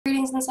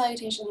Greetings and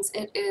salutations.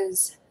 It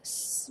is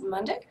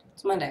Monday?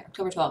 It's Monday,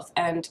 October 12th,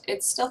 and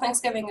it's still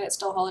Thanksgiving and it's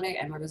still a holiday,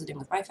 and we're visiting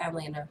with my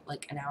family in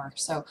like an hour,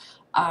 so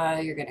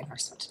you're getting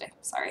Hearthstone today.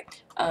 Sorry.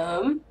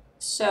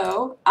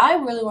 So I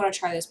really want to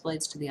try this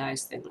Blades to the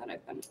Eyes thing that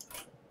I've been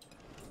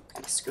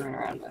kind of screwing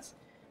around with.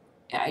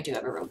 Yeah, I do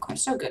have a road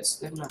quest. So good,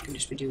 so I'm not going to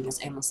just be doing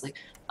this aimlessly.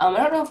 I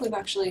don't know if I've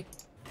actually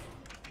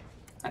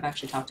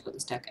talked about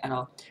this deck at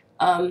all.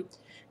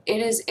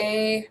 It is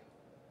a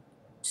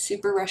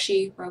super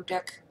rushy rogue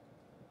deck.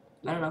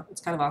 I don't know, it's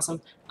kind of awesome.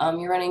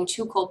 You're running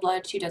 2 Cold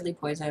Blood, 2 Deadly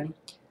Poison,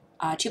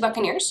 2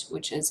 Buccaneers,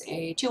 which is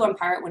a 2/1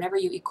 pirate. Whenever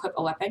you equip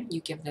a weapon,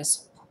 you give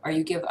this, or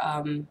you give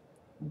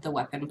the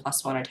weapon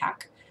 +1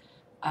 attack.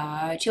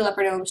 2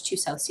 Leopard Gnomes, 2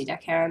 South Sea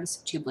Deckhands,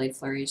 2 Blade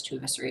Flurries, 2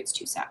 Eviscerates,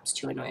 2 Saps,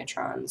 2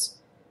 Annoyatrons,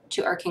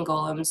 2 Arcane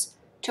Golems,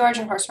 2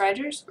 Argent Horse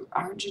Riders,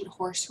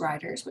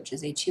 which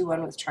is a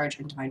 2/1 with Charge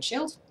and Divine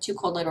Shield, 2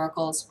 Cold Light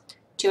Oracles,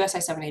 2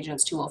 SI7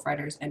 Agents, 2 Wolf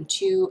Riders, and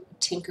 2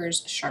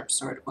 Tinker's Sharp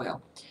Sword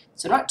Oil.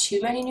 So not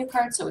too many new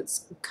cards, so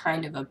it's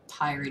kind of a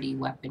piratey,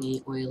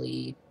 weapony,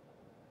 oily,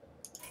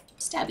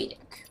 stabby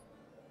deck.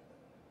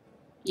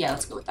 Yeah,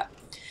 let's go with that.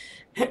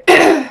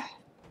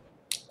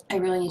 I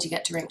really need to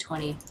get to rank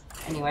 20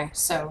 anyway,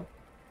 so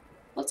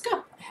let's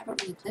go. I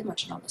haven't really played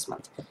much at all this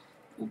month.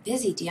 I'm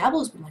busy.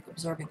 Diablo's been like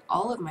absorbing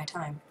all of my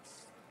time.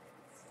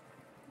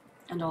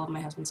 And all of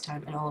my husband's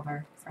time, and all of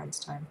our friends'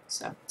 time,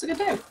 so it's a good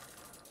time.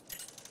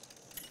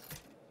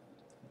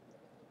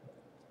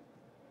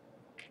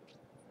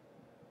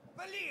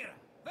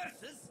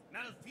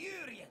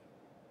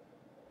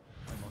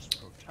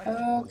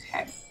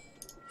 Okay.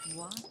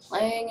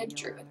 Playing a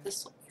druid.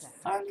 This will be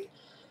fun.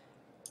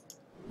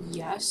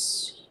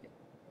 Yes.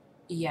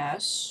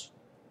 Yes.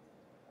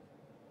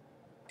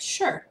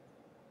 Sure.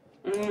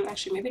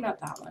 Actually, maybe not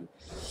that one.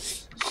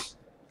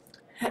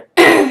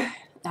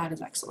 That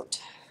is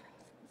excellent.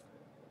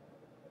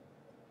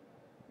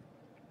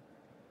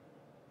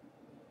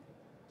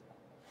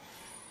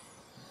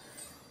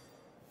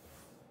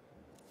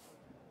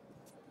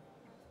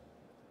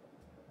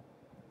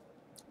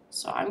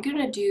 So I'm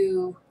gonna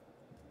do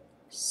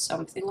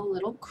something a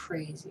little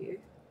crazy.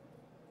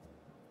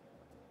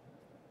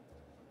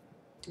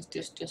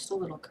 Just a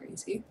little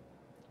crazy.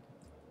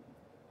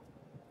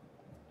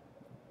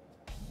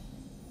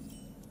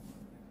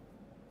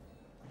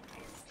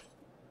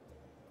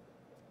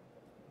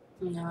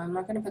 No, I'm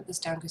not gonna put this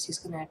down because he's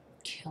gonna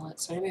kill it,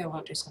 so maybe I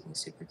won't do something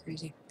super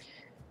crazy.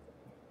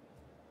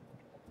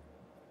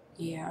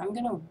 Yeah, I'm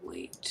gonna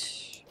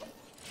wait.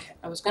 Okay,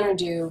 I was gonna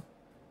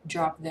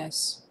drop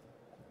this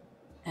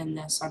and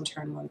this on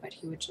turn 1, but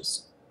he would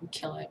just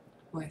kill it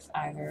with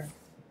either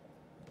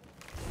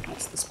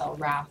what's the spell,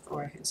 Wrath,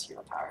 or his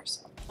hero power,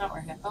 so not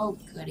worth it. Oh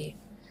goody.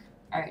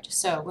 Alright,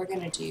 so we're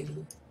gonna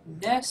do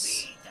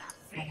this,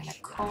 we're gonna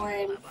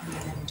coin, and we're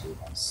gonna do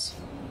this.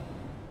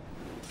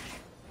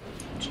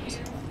 Which is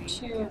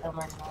 2, and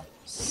we're gonna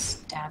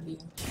stab you.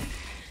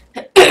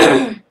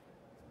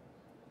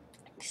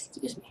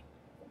 Excuse me.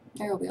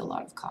 There will be a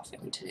lot of coughing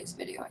in today's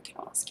video, I can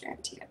almost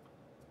guarantee it.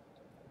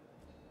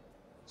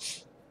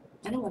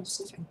 I don't want to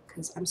sniffing,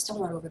 because I'm still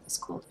not over this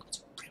cold.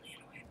 It's really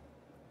annoying.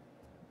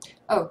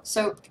 Oh,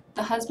 so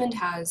the husband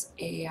has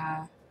a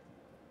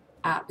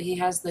app. He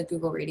has the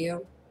Google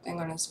Radio thing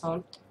on his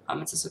phone.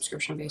 It's a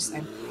subscription-based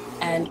thing.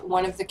 And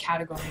one of the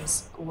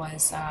categories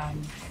was, I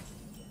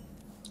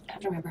have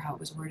to remember how it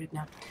was worded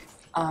now.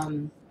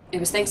 It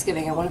was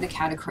Thanksgiving, and one of the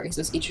categories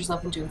was eat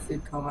yourself into a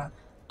food coma,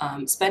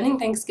 spending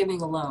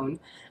Thanksgiving alone.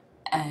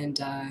 And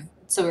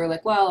so we were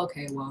like, well,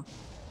 okay, well,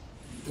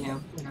 you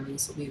know, whatever,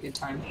 this will be a good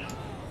time.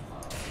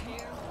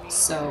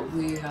 So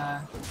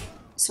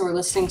we're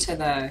listening to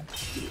the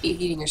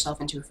eating yourself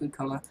into a food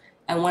coma,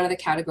 and one of the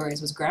categories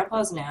was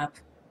Grandpa's Nap,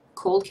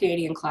 Cold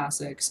Canadian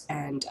Classics,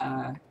 and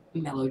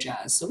mellow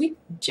jazz. So we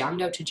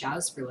jammed out to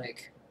jazz for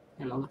like,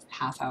 I don't know, the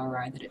half-hour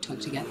ride that it took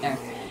to get there.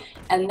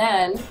 And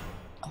then,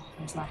 oh,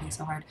 I was laughing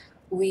so hard.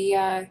 We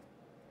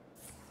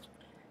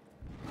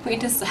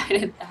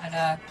decided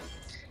that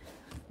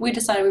we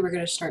were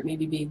going to start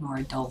maybe being more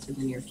adult in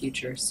the near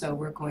future. So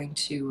we're going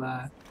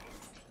to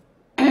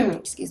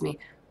excuse me.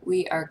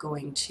 We are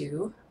going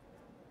to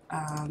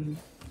go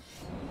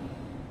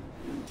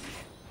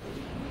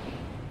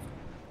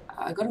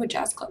to a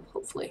jazz club,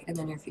 hopefully, in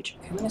the near future.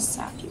 Okay, I'm going to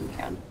sap you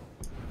again.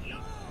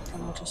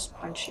 And we'll just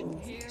punch you in the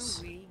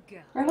face.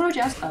 We're going to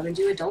a jazz club and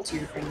do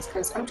adultier things,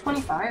 because I'm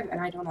 25 and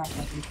I don't act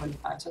like I'm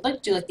 25. So I'd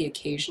like to do like the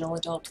occasional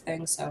adult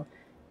thing. So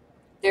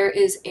there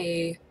is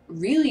a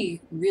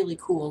really, really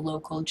cool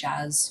local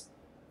jazz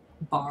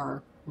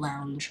bar,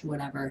 lounge,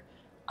 whatever,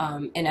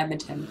 in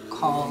Edmonton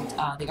called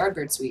the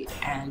Yardbird Suite,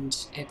 and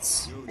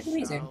it's pretty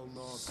amazing.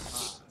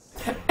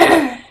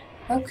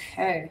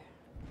 Okay.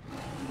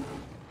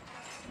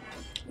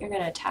 You're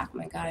gonna attack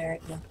my guy,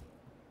 aren't you?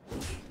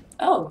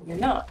 Oh, you're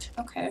not.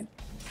 Okay.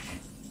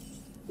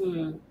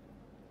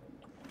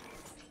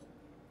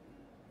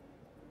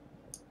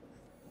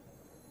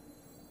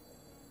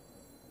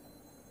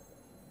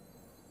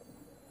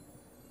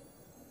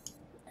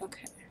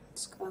 Okay,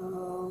 let's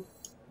go.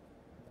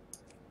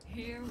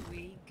 Here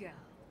we go.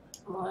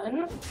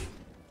 One.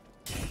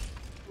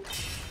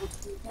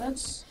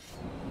 This.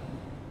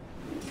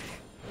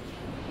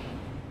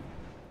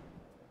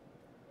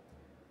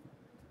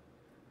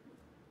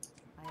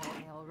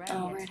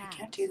 Oh, right, I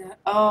can't do that.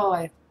 Oh,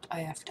 I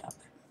effed up.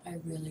 I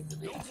really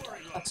effed up.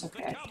 That's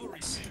okay, I can do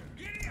this.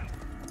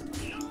 It's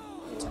okay.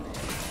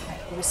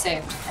 Alright, it was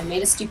saved. I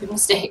made a stupid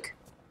mistake,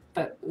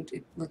 but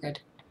we're good.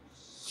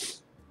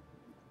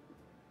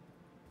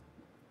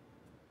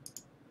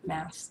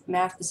 Math.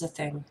 Math is a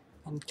thing,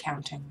 and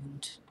counting,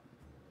 and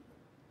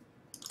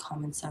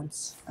common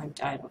sense. I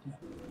don't know.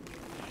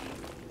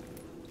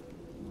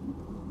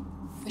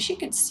 Wish you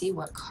could see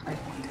what card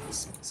back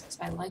this is.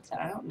 I like that.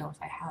 I don't know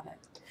if I have it.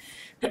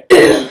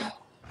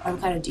 I'm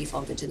kind of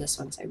defaulted to this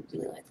one, so I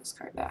really like this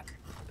card back.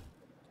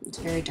 It's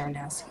very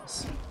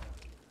Darnassius.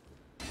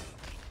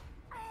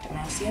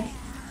 Darnassian?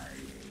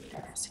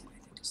 Darnassian, I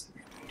think is the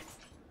right word.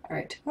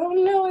 Alright. Oh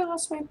no, I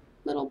lost my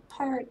little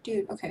pirate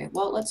dude. Okay,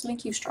 well, let's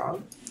make you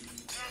strong.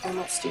 And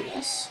let's do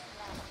this.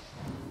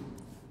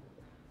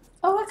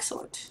 Oh,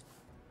 excellent.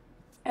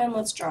 And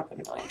let's drop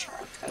an annoying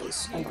charm,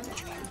 because I'm not going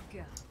to try.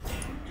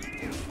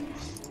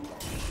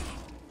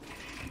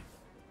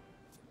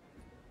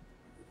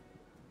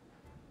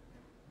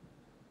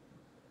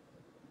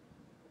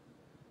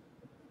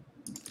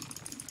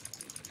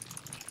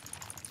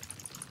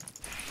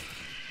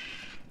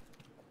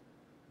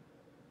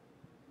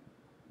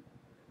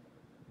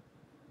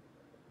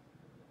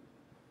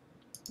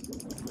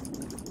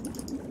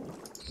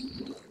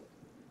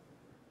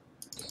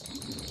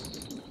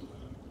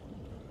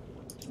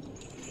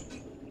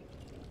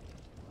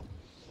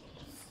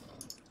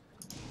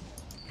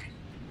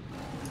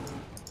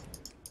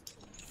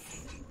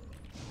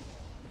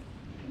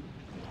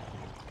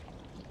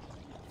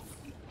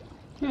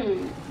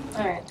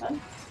 Alright then.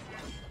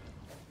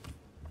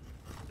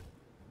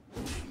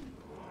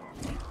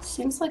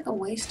 Seems like a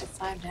waste of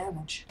 5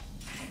 damage.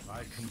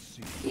 I can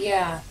see.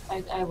 Yeah,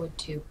 I would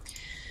too.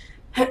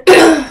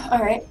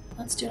 Alright,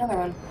 let's do another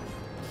one.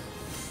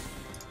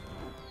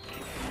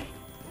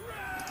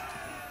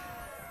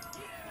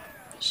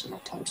 Should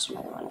have touched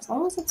another one. As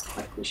long as it's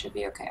quick, we should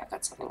be okay. I've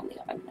got something in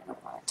the oven. I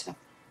don't want it to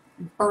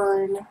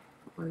burn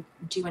or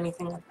do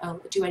anything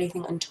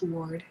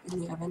untoward in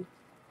the oven.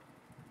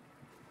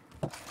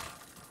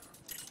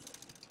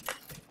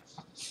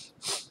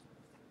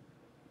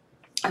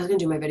 I was gonna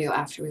do my video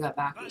after we got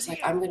back. I was like,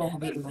 I'm gonna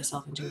have eaten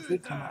myself into a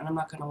food coma, and I'm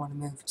not gonna want to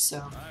move.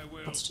 So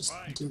let's just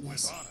do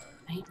this.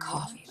 I need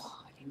coffee.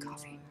 Oh, I need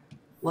coffee.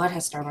 What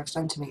has Starbucks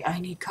done to me? I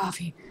need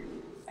coffee.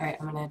 All right,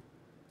 I'm gonna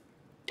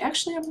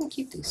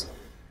keep these.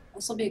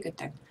 This will be a good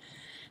thing.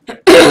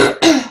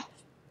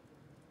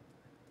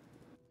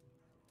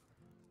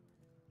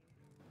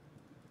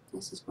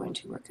 This is going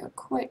to work out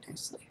quite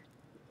nicely.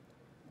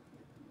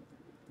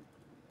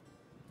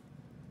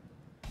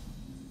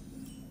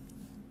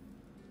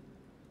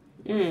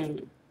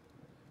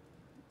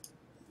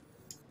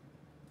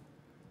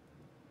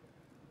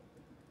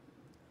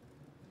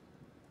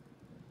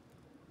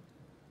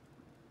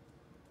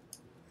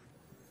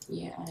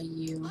 Yeah,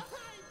 you.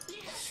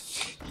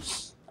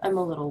 I'm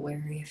a little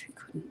wary if you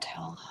couldn't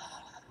tell.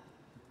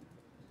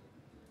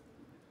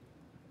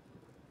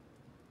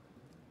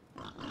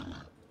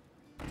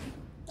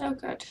 Oh,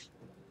 good.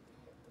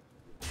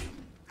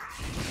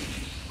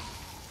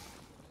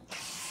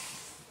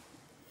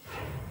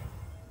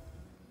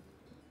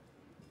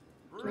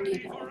 Where do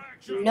you go?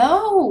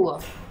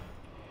 No!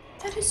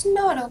 That is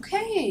not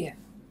okay!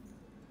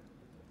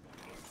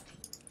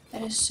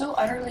 That is so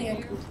utterly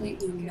and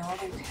completely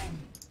not okay.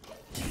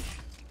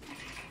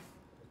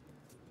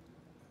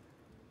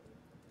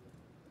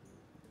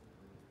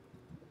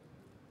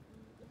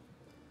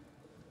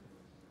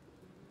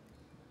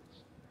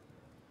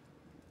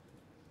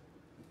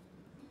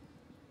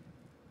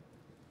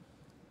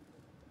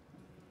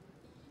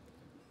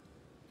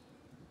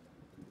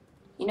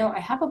 You know, I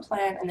have a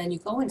plan, and then you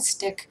go and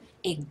stick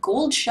a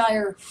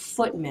Goldshire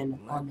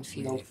footman on the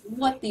field.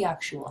 What the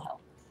actual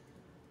hell?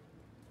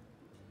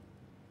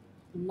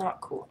 Not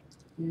cool.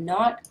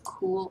 Not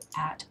cool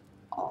at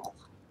all.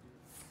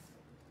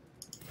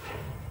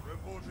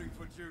 Reporting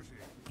for duty.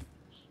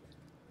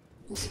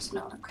 This is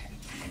not okay.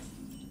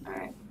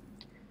 Alright.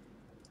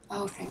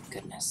 Oh, thank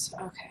goodness.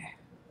 Okay.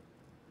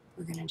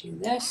 We're gonna do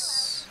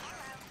this.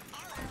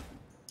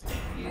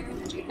 We're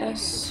gonna do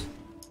this.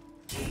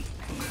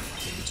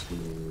 To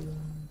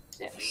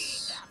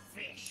this.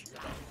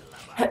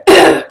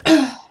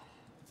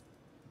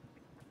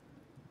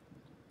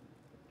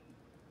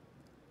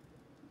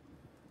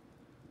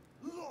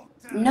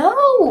 No!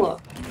 Oh,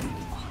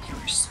 you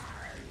are so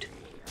rude.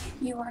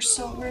 You are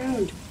so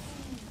rude.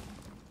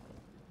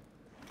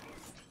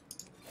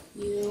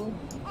 You.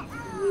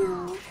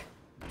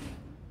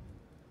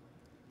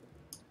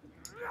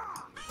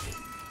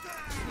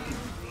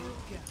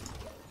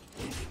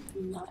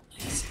 Not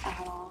nice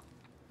at all.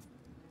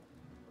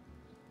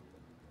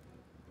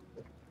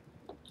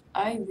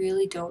 I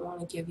really don't want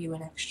to give you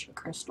an extra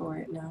crystal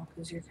right now,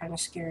 because you're kind of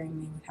scaring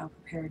me with how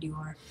prepared you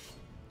are.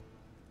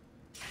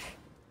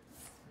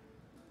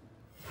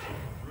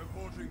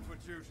 Reporting for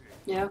duty. duty.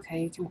 Yeah,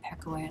 okay, you can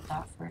peck away at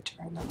that for a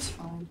turn, that's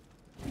fine.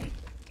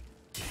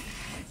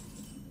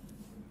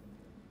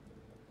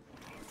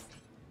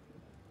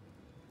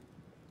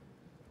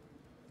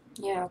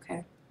 Yeah,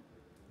 okay.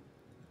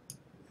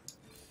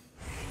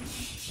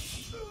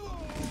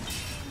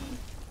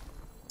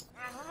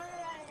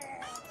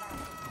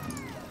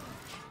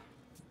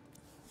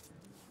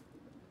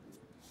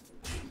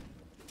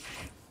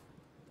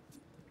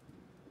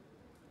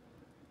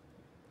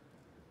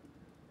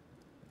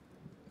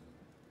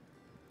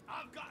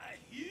 I've got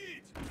a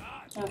huge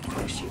heart. Of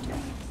course you do.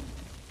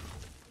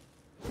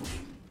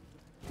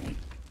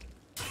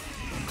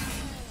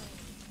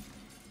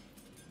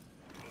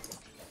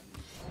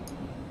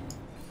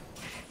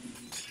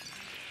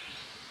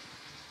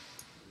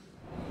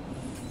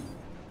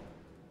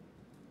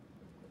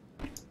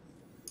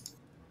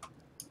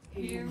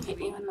 Here Hit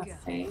we you in the go.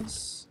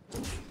 face.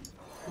 And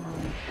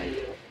then hit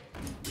you.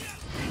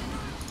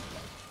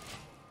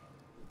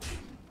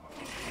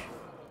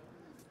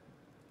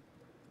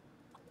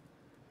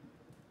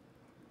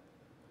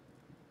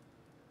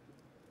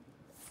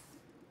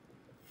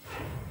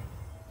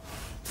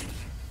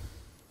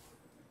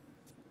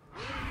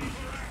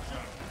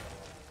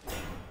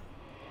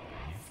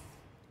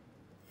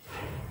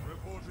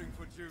 Reporting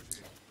for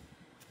duty.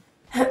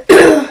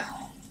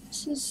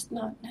 This is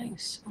not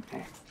nice.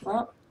 Okay,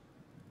 well,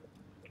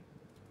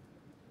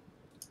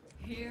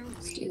 Here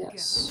let's we do go.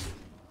 this.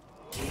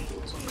 Do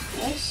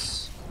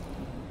this.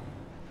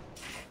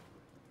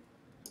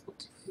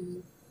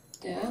 Do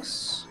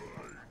this.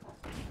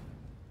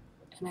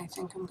 And I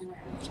think I'm gonna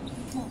have to do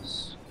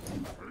this.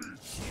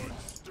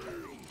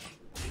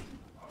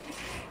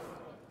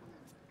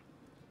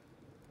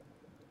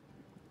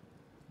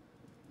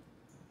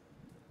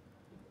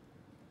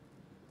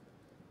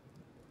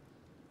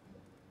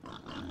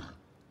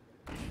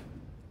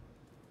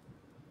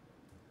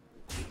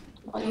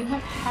 Well, you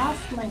have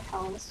half my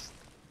health,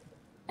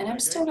 and I'm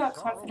still not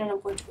confident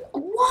I'm going to.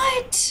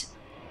 What?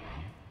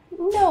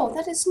 No,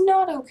 that is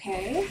not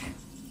okay.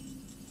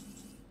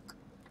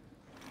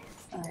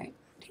 Alright.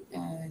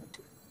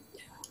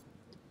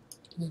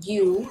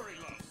 You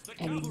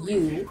and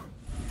you.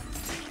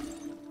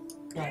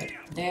 Good.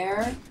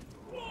 There.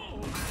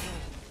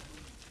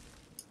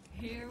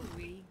 Here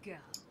we go.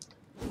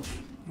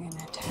 I'm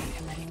gonna attack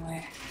him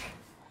anyway.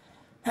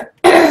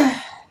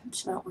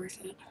 It's not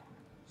worth it.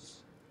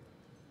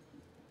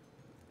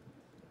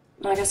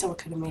 No, I guess I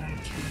could have made him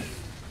kill it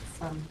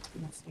from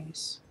in the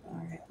face.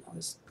 Alright, that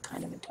was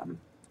kind of a dumb.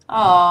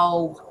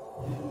 Oh!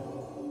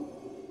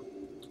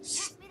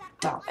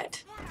 Stop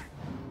it.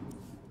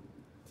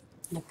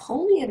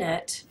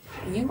 Napoleonette,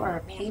 you are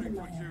a pain in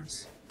my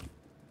ass.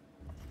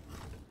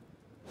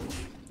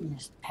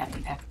 Just peck,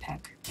 peck,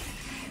 peck.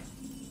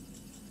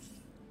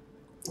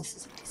 This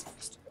is a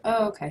disaster.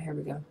 Oh, okay, here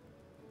we go.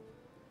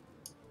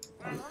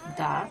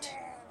 That.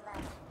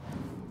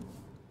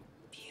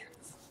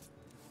 Beautiful.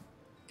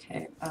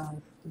 Okay,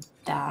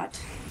 that.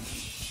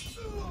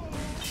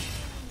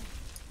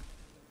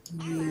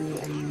 You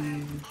and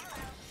you.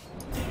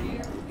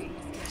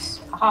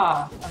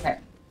 Aha, okay.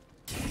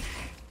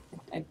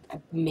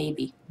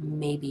 Maybe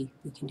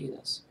we can do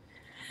this.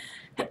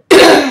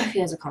 He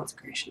has a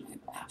consecration move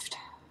left.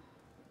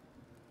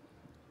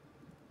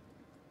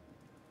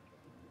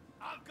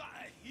 I've got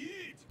a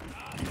huge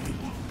heart.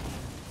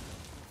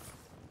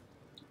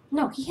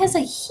 No, he has a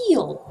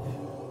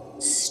heal.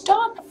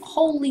 Stop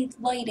holy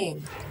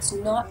lighting. It's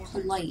not Reporting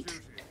for polite.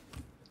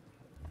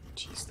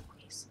 duty. Jeez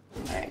Louise.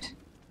 Alright.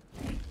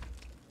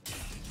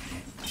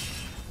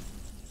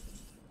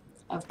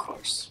 Of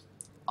course.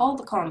 All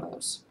the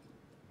combos.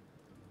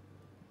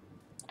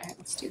 Alright,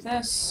 let's do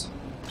this.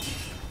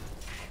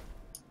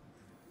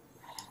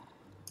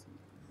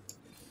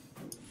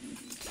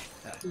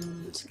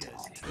 And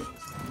die.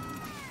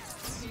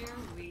 Here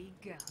we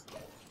go.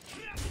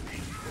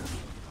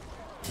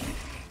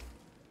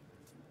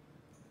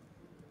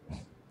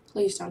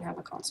 Please don't have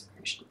a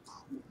consecration.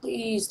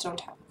 Please don't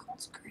have a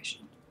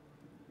consecration.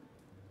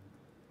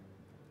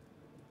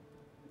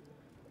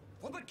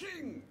 For the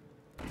king.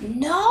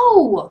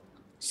 No!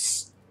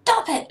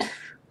 Stop it!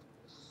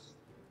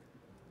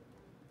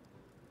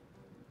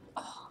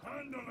 Oh,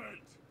 Handle it.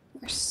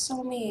 you're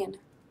so mean.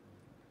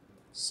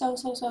 So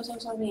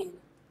mean.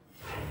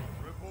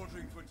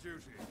 Reporting for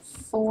duty.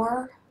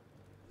 4.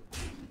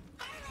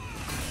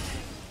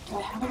 Do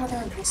I have another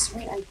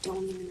eviscerate? I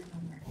don't even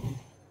remember.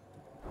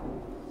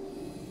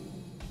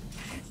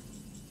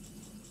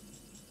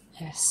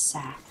 I have a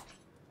sap.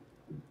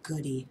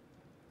 Goody.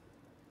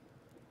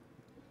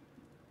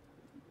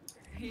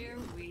 Here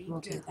we We'll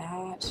go. do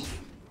that.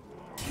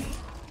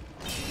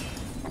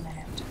 And I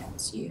have to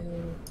bounce you.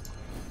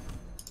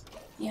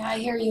 Yeah, I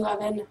hear you,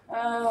 Evan.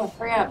 Oh,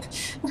 hurry up.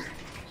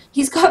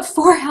 He's got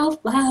 4 health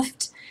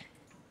left.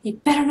 He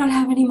better not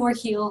have any more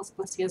heals.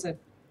 Unless he has a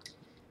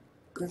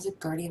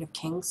Guardian of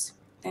Kings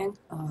thing.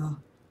 The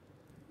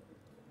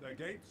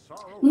gates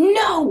are open.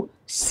 No!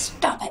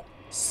 Stop it!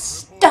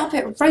 Stop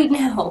it right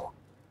now!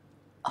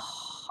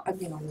 Oh, I'm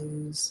gonna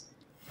lose.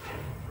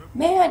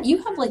 Man,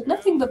 you have like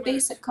nothing but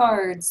basic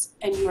cards,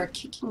 and you are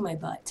kicking my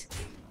butt.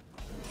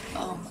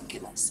 Oh my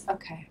goodness.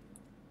 Okay.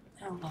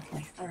 Oh,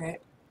 lovely.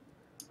 Alright.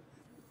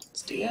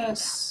 Let's do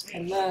this,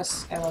 and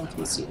this, and then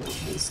concede,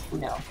 please.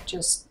 No.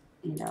 Just,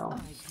 no.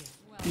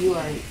 You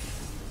are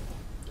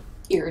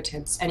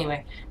irritants.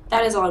 Anyway,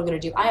 that is all I'm going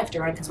to do. I have to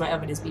run because my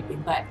oven is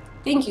beeping, but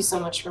thank you so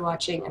much for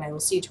watching, and I will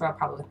see you tomorrow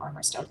probably with more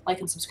Hearthstone. Like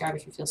and subscribe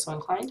if you feel so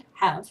inclined.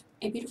 Have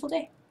a beautiful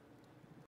day.